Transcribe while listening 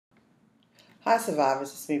Hi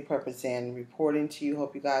survivors, it's me Purpose Zen reporting to you.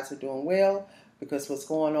 Hope you guys are doing well, because what's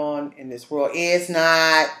going on in this world is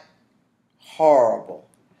not horrible.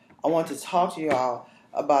 I want to talk to y'all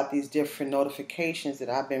about these different notifications that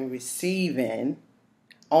I've been receiving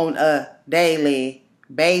on a daily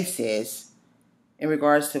basis in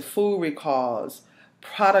regards to food recalls,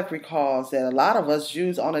 product recalls that a lot of us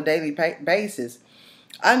use on a daily basis.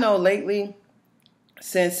 I know lately,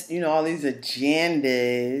 since all these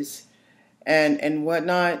agendas and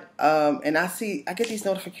whatnot, and I get these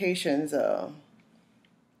notifications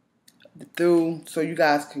through, so you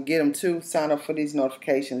guys can get them too. Sign up for these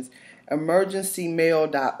notifications.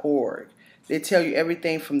 Emergencymail.org. They tell you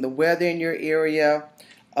everything from the weather in your area,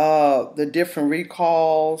 the different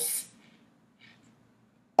recalls,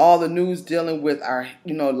 all the news dealing with our,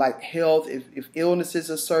 like health, if illnesses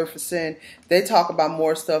are surfacing. They talk about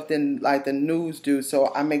more stuff than like the news do.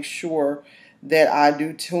 So I make sure that I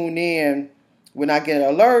do tune in when I get an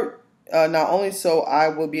alert, not only so I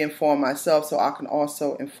will be informed myself, so I can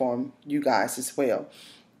also inform you guys as well.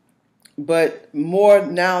 But more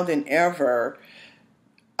now than ever,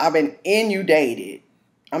 I've been inundated.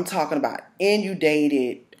 I'm talking about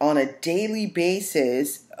inundated on a daily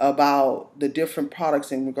basis about the different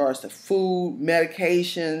products in regards to food,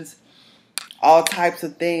 medications, all types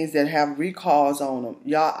of things that have recalls on them.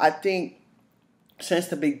 Y'all, I think since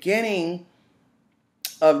the beginning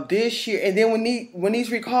of this year, and then when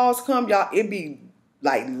these recalls come, y'all, it be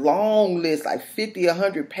like long lists, like 50,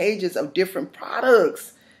 100 pages of different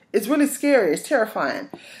products. It's really scary. It's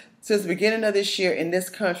terrifying. Since the beginning of this year in this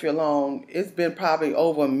country alone, it's been probably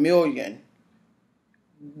over 1 million.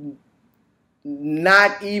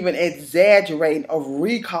 Not even exaggerating, of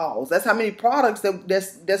recalls. That's how many products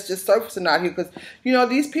that's just surfacing out here. Because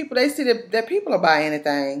these people, they see that people will buy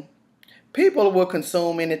anything. People will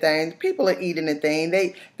consume anything. People are eating anything.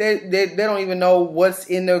 They don't even know what's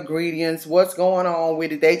in the ingredients, what's going on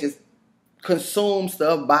with it. They just consume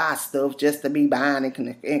stuff, buy stuff just to be buying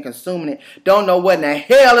and consuming it. Don't know what in the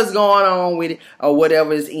hell is going on with it or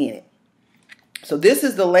whatever is in it. So this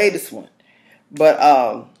is the latest one.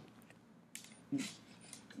 But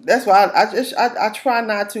that's why I try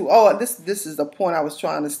not to. Oh, this is the point I was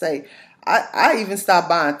trying to say. I even stopped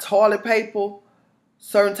buying toilet paper,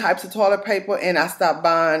 certain types of toilet paper, and I stopped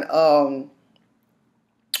buying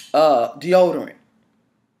deodorant,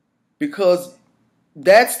 because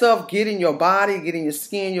that stuff get in your body, get in your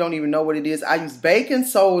skin. You don't even know what it is. I use baking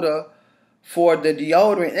soda for the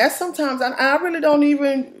deodorant. That's sometimes I really don't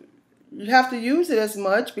even have to use it as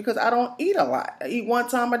much, because I don't eat a lot. I eat one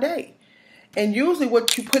time a day. And usually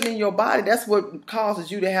what you put in your body, that's what causes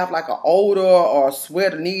you to have like an odor or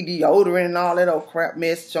sweat or need deodorant and all that old crap,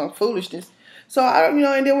 mess, junk, foolishness. So I don't,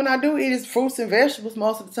 and then when I do eat, it's fruits and vegetables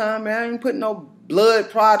most of the time, man. I ain't putting no blood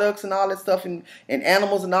products and all that stuff and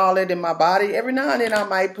animals and all that in my body. Every now and then I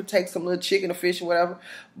might take some little chicken or fish or whatever.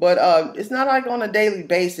 But it's not like on a daily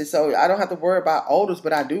basis, so I don't have to worry about odors,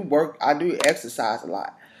 but I do exercise a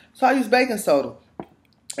lot. So I use baking soda.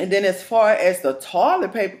 And then as far as the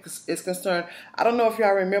toilet paper is concerned, I don't know if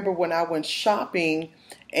y'all remember when I went shopping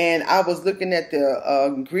and I was looking at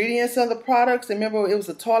the ingredients of the products. Remember, it was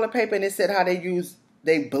a toilet paper and it said how they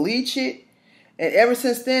bleach it. And ever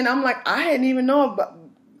since then, I'm like, I didn't even know about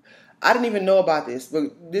this.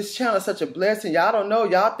 But this channel is such a blessing. Y'all don't know.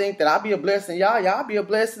 Y'all think that I'll be a blessing. Y'all be a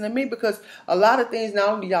blessing to me, because a lot of things not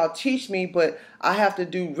only y'all teach me, but I have to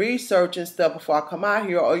do research and stuff before I come out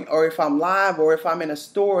here, or if I'm live, or if I'm in a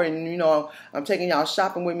store and I'm taking y'all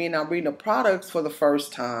shopping with me and I'm reading the products for the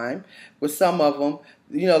first time with some of them.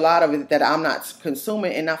 A lot of it that I'm not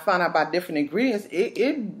consuming, and I find out about different ingredients.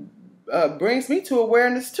 It brings me to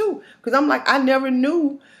awareness too, because I'm like, I never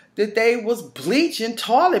knew that they was bleaching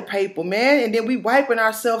toilet paper, man. And then we wiping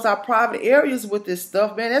ourselves, our private areas with this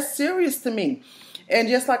stuff, man. That's serious to me. And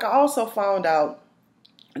just like I also found out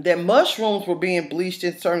that mushrooms were being bleached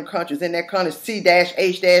in certain countries. In that country,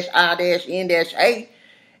 C-H-I-N-A.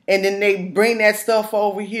 And then they bring that stuff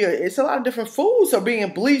over here. It's a lot of different foods are being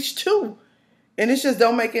bleached too. And it just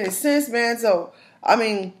don't make any sense, man. So, I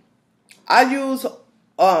mean, I use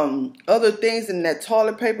other things in that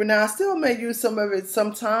toilet paper. Now I still may use some of it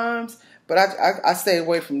sometimes, but I stay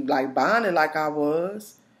away from like buying it like I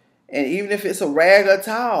was. And even if it's a rag or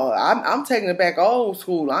towel, I'm taking it back old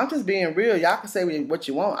school. I'm just being real. Y'all can say what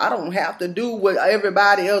you want. I don't have to do what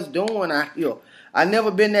everybody else doing out here. I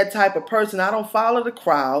never been that type of person. I don't follow the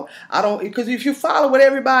crowd. Because if you follow what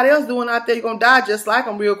everybody else doing out there, you're gonna die just like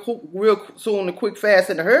them real soon, and quick, fast,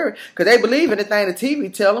 in a hurry. Because they believe anything the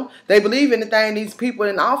TV tell them. They believe anything these people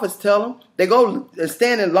in the office tell them. They go and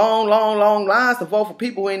stand in long lines to vote for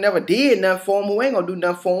people who ain't never did nothing for them, who ain't gonna do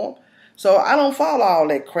nothing for them. So I don't follow all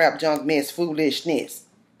that crap, junk, mess, foolishness.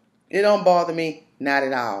 It don't bother me, not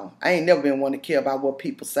at all. I ain't never been one to care about what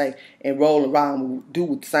people say and roll around and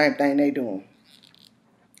do the same thing they doing.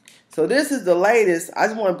 So this is the latest. I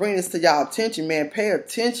just want to bring this to y'all attention, man. Pay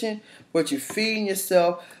attention what you're feeding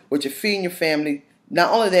yourself, what you're feeding your family.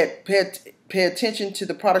 Not only that, pay attention to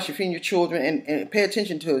the products you're feeding your children, and pay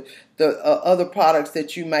attention to the other products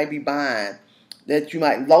that you might be buying. That you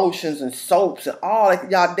might, lotions and soaps and all that.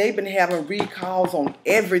 Y'all, they've been having recalls on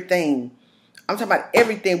everything. I'm talking about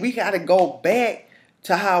everything. We got to go back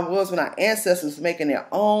to how it was when our ancestors were making their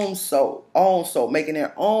own soap, making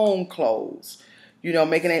their own clothes, you know,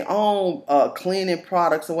 making their own cleaning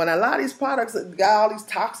products. And when a lot of these products got all these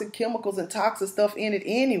toxic chemicals and toxic stuff in it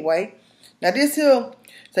anyway. Now this here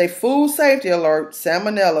say food safety alert,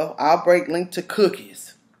 salmonella outbreak linked to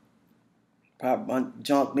cookies. Probably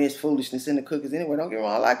junk, mess, foolishness in the cookies anyway. Don't get me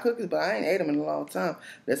wrong, I like cookies, but I ain't ate them in a long time.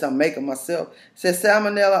 That's how I make them myself. It says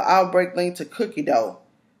salmonella outbreak linked to cookie dough.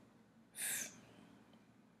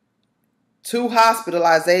 2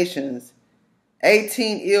 hospitalizations,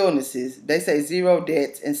 18 illnesses. They say 0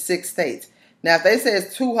 deaths in 6 states. Now, if they say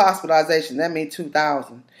it's 2 hospitalizations, that means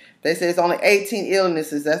 2,000. They say it's only 18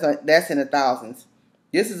 illnesses. That's in the thousands.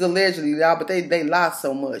 This is allegedly, y'all, but they lie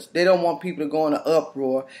so much. They don't want people to go in an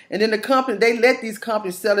uproar. And then the company, they let these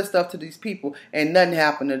companies sell this stuff to these people and nothing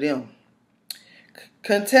happened to them.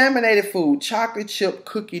 Contaminated food, chocolate chip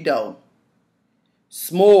cookie dough,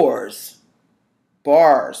 s'mores,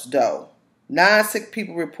 bars dough. 9 sick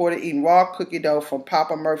people reported eating raw cookie dough from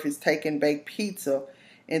Papa Murphy's Take and Bake Pizza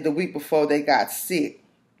in the week before they got sick.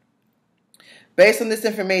 Based on this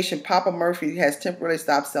information, Papa Murphy has temporarily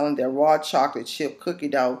stopped selling their raw chocolate chip cookie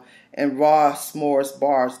dough and raw s'mores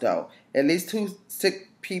bars dough. At least 2 sick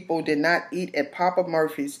people did not eat at Papa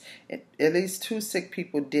Murphy's.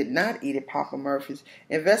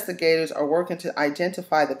 Investigators are working to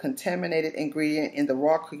identify the contaminated ingredient in the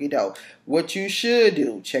raw cookie dough. What you should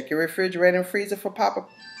do, check your refrigerator and freezer for Papa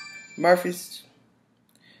Murphy's.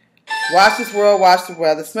 Watch this world, watch the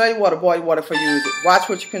weather. Smell your water, boil your water for you. Watch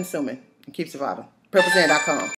what you're consuming and keep surviving. PurpleSand.com.